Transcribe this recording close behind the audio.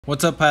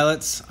What's up,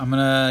 pilots? I'm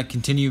gonna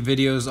continue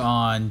videos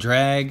on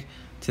drag.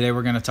 Today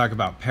we're gonna talk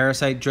about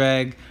Parasite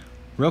drag.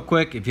 Real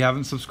quick, if you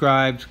haven't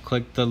subscribed,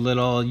 click the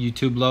little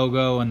YouTube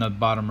logo in the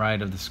bottom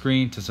right of the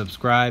screen to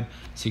subscribe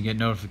so you get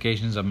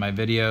notifications of my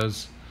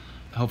videos.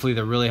 Hopefully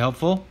they're really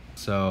helpful.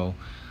 So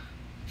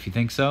if you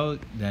think so,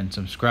 then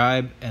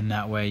subscribe, and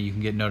that way you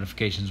can get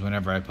notifications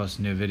whenever I post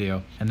a new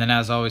video. And then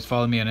as always,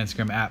 follow me on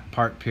Instagram at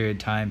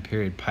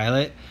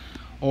part.time.pilot,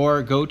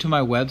 or go to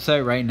my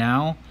website right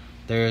now.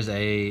 There's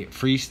a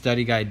free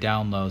study guide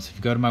download. So if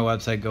you go to my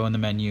website, go in the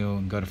menu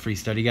and go to free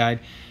study guide,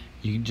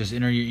 you can just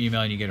enter your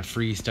email and you get a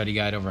free study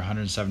guide over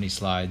 170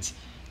 slides,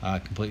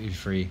 completely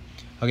free.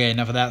 Okay,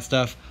 enough of that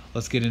stuff.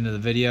 Let's get into the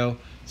video.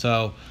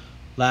 So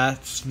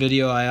last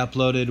video I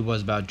uploaded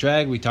was about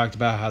drag. We talked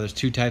about how there's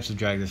two types of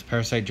drag. There's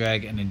parasite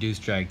drag and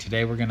induced drag.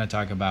 Today we're going to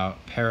talk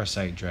about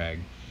parasite drag.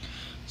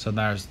 So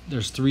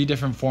there's three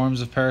different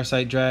forms of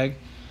parasite drag.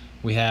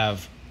 We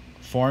have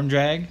form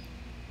drag,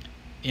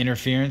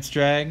 interference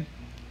drag,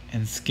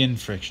 and skin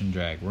friction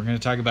drag. We're going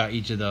to talk about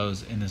each of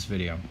those in this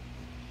video.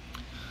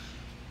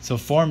 So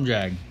form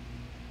drag.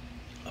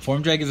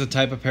 Form drag is a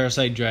type of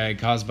parasite drag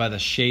caused by the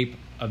shape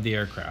of the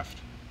aircraft.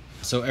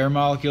 So air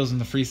molecules in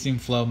the free stream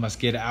flow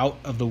must get out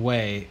of the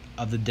way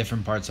of the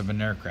different parts of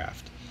an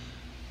aircraft.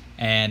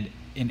 And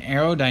an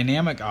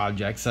aerodynamic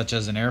object, such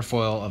as an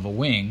airfoil of a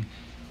wing,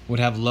 would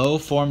have low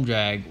form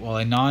drag, while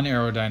a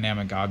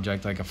non-aerodynamic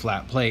object like a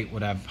flat plate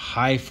would have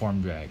high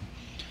form drag.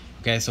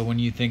 Okay, so when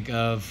you think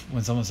of,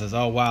 when someone says,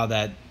 oh wow,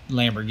 that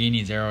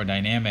Lamborghini is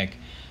aerodynamic,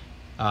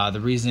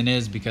 the reason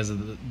is because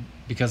of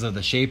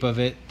the shape of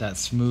it, that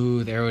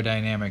smooth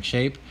aerodynamic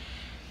shape.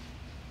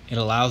 It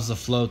allows the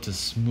flow to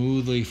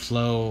smoothly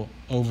flow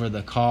over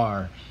the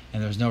car,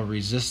 and there's no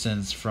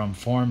resistance from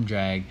form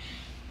drag,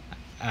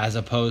 as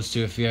opposed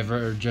to if you've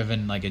ever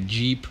driven like a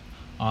Jeep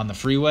on the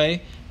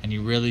freeway and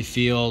you really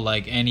feel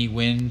like any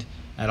wind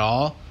at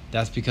all.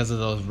 That's because of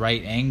those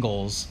right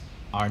angles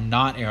are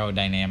not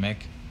aerodynamic,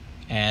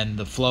 and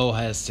the flow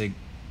has to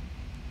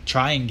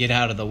try and get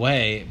out of the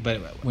way,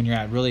 but when you're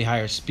at really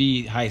high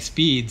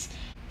speeds,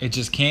 it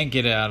just can't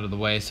get it out of the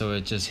way, so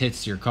it just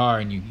hits your car,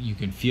 and you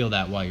can feel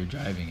that while you're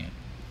driving it.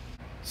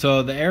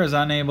 So the air is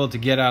unable to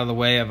get out of the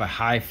way of a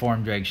high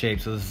form drag shape,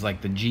 so this is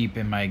like the Jeep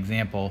in my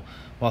example,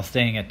 while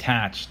staying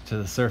attached to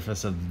the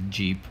surface of the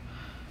Jeep.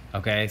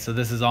 Okay, so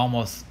this is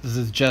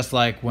just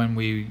like when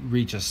we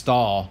reach a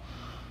stall.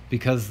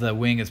 Because the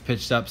wing is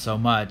pitched up so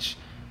much,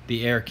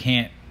 the air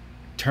can't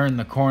turn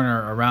the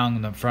corner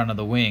around the front of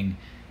the wing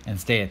and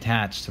stay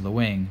attached to the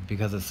wing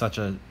because it's such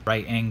a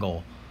right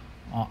angle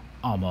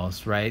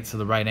almost, right? So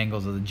the right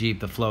angles of the Jeep,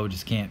 the flow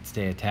just can't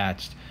stay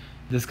attached.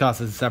 This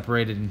causes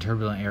separated and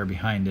turbulent air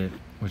behind it,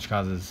 which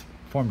causes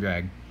form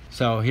drag.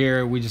 So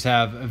here we just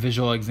have a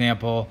visual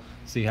example.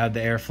 So you have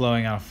the air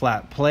flowing on a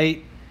flat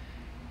plate,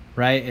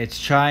 right? It's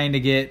trying to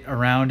get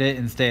around it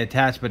and stay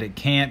attached, but it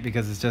can't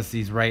because it's just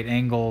these right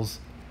angles.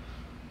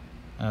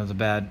 That was a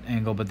bad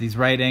angle, but these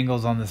right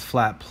angles on this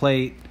flat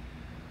plate,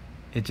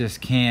 it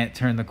just can't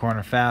turn the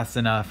corner fast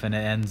enough, and it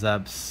ends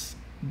up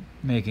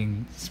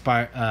making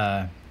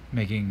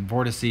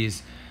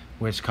vortices,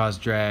 which cause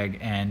drag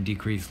and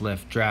decrease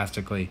lift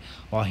drastically.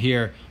 While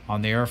here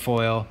on the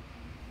airfoil,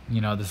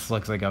 this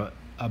looks like a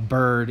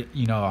bird,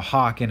 a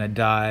hawk in a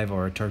dive,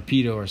 or a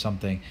torpedo or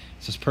something.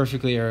 It's just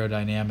perfectly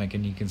aerodynamic,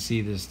 and you can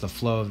see the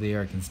flow of the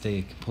air can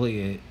stay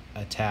completely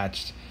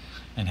attached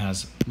and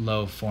has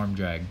low form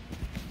drag.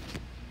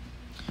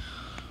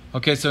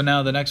 Okay, so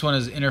now the next one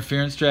is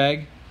interference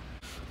drag.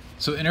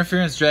 So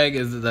interference drag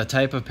is the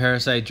type of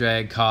parasite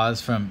drag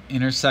caused from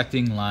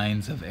intersecting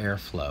lines of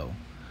airflow.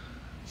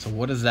 So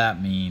what does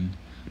that mean?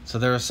 So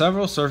there are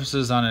several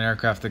surfaces on an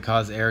aircraft that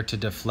cause air to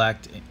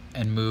deflect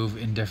and move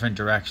in different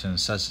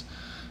directions, such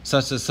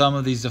that some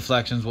of these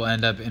deflections will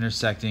end up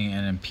intersecting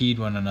and impede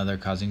one another,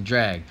 causing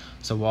drag.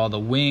 So while the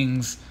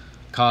wings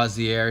cause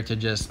the air to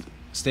just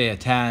stay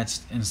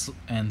attached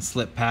and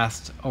slip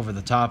past over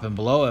the top and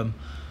below him,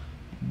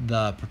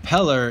 the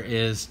propeller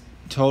is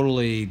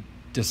totally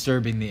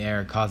disturbing the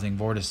air, causing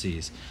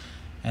vortices.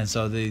 And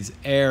so these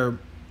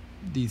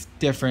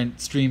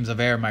different streams of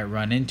air might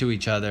run into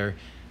each other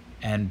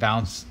and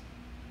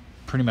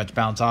pretty much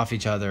bounce off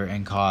each other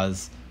and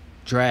cause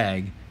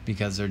drag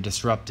because they're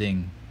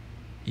disrupting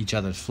each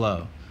other's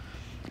flow.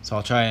 So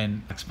I'll try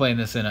and explain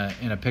this in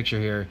a picture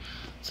here.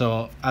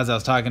 So as I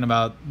was talking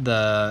about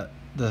the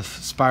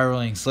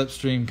spiraling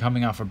slipstream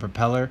coming off a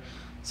propeller,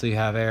 so you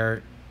have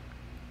air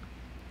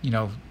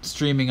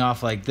streaming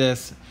off like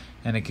this,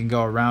 and it can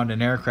go around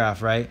an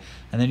aircraft, right?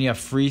 And then you have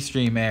free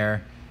stream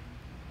air,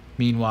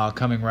 meanwhile,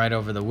 coming right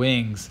over the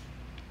wings,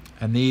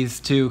 and these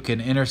two can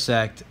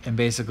intersect, and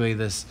basically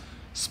this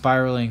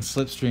spiraling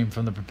slipstream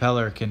from the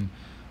propeller can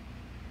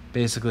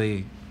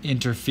basically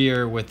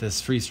interfere with this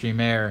free stream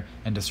air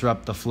and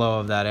disrupt the flow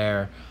of that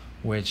air,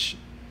 which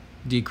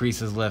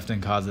decreases lift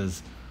and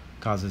causes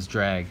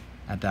drag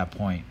at that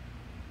point.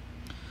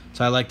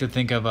 So I like to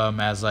think of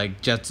them as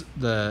like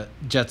the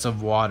jets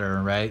of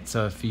water, right?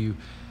 So if you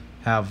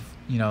have,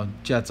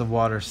 jets of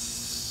water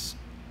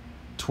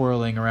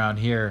twirling around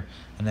here,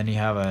 and then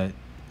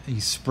you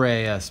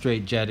spray a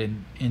straight jet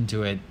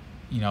into it,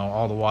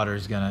 all the water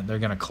is they're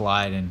gonna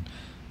collide and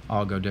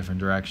all go different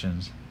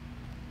directions.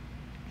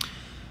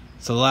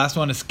 So the last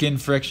one is skin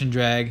friction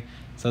drag.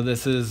 So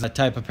this is a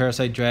type of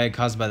parasite drag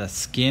caused by the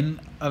skin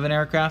of an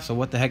aircraft. So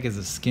what the heck is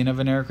the skin of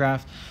an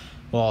aircraft?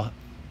 Well,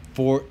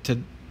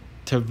 to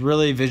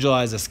really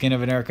visualize the skin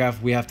of an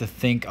aircraft, we have to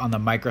think on the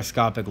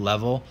microscopic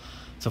level.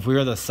 So if we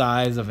were the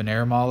size of an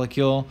air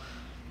molecule,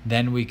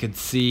 then we could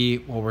see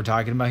what we're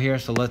talking about here.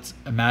 So let's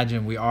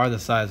imagine we are the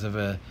size of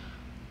an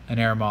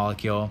air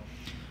molecule.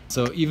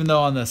 So even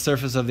though on the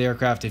surface of the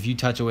aircraft, if you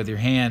touch it with your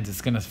hands,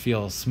 it's going to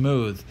feel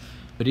smooth.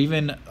 But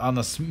even on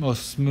the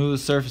most smooth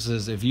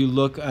surfaces, if you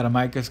look at a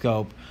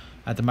microscope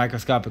at the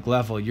microscopic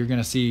level, you're going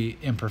to see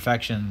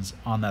imperfections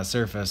on that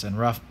surface and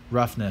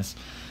roughness.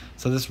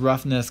 So this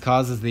roughness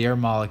causes the air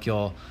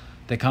molecule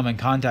that come in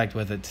contact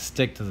with it to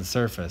stick to the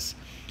surface.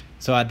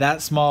 So at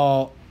that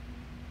small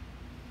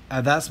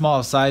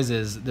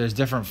sizes, there's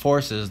different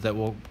forces that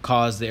will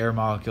cause the air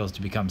molecules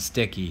to become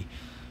sticky.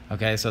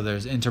 Okay, so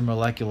there's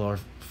intermolecular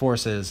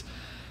forces.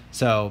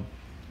 So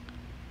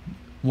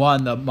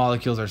one, the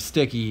molecules are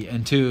sticky,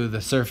 and two,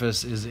 the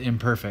surface is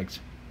imperfect.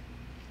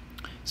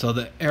 So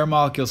the air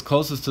molecules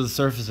closest to the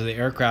surface of the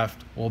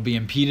aircraft will be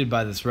impeded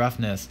by this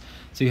roughness.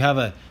 So you have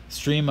a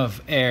stream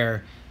of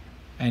air,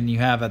 and you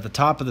have at the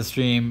top of the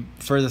stream,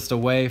 furthest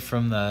away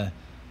from the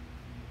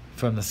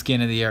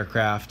skin of the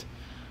aircraft,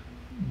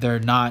 they're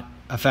not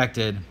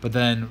affected, but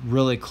then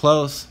really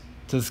close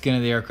to the skin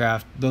of the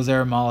aircraft, those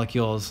air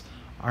molecules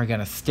are going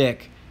to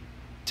stick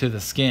to the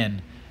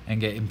skin and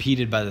get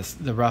impeded by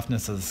the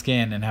roughness of the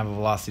skin and have a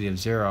velocity of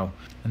 0.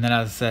 And then,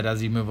 as I said,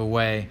 as you move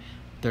away,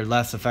 they're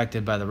less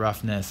affected by the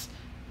roughness,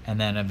 and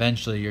then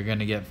eventually you're going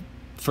to get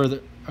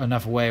further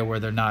enough away where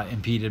they're not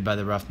impeded by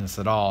the roughness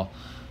at all.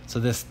 So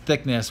this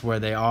thickness where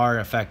they are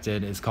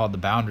affected is called the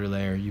boundary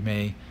layer. You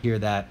may hear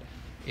that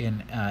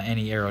in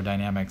any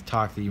aerodynamic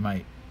talk that you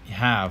might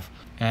have.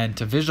 And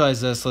to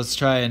visualize this, let's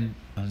try and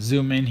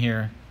zoom in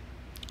here.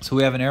 So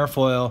we have an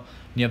airfoil,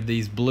 and you have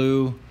these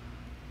blue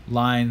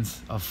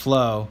lines of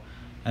flow,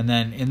 and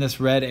then in this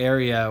red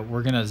area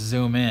we're gonna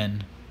zoom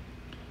in.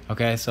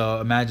 Okay, so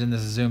imagine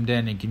this is zoomed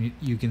in, and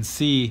you can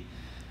see,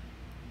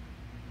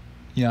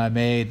 I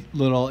made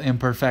little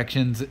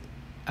imperfections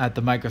at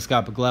the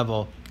microscopic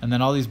level, and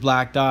then all these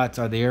black dots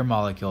are the air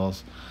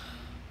molecules.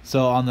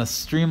 So on the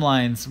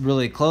streamlines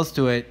really close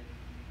to it,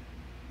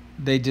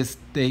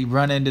 they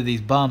run into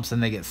these bumps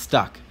and they get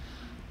stuck.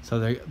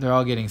 So they're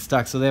all getting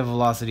stuck. So they have a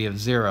velocity of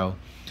 0,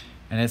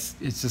 and it's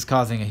just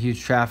causing a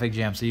huge traffic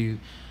jam. So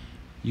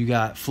you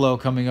got flow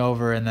coming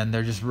over, and then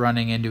they're just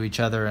running into each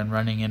other and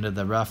running into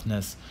the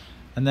roughness.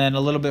 And then a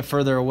little bit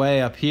further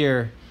away up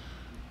here,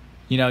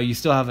 you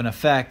still have an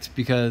effect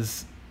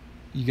because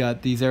you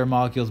got these air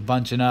molecules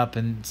bunching up,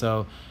 and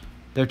so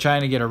they're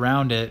trying to get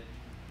around it,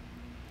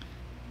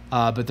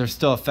 but they're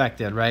still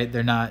affected, right?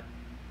 They're not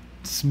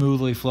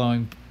smoothly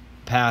flowing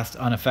past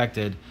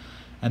unaffected.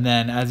 And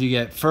then as you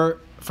get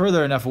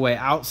further enough away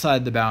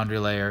outside the boundary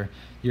layer,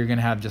 you're going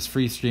to have just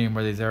free stream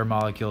where these air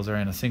molecules are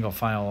in a single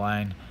file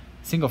line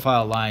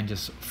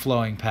just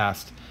flowing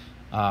past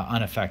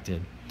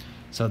unaffected.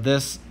 So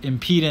this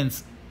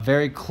impedance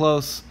very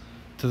close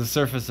to the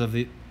surface of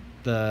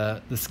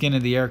the skin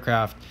of the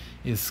aircraft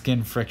is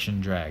skin friction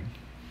drag.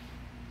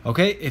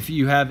 Okay, if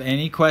you have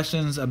any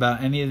questions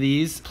about any of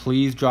these,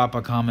 please drop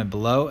a comment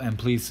below, and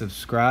please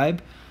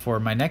subscribe for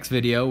my next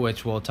video,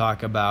 which will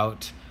talk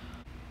about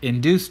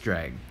induced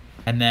drag.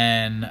 And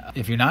then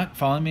if you're not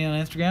following me on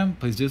Instagram,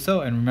 please do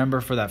so. And remember,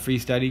 for that free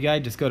study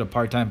guide, just go to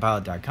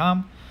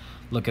parttimepilot.com,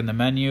 look in the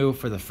menu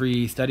for the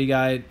free study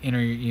guide, enter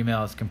your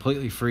email. It's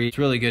completely free. It's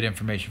really good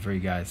information for you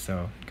guys,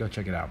 so go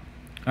check it out.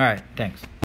 All right, thanks.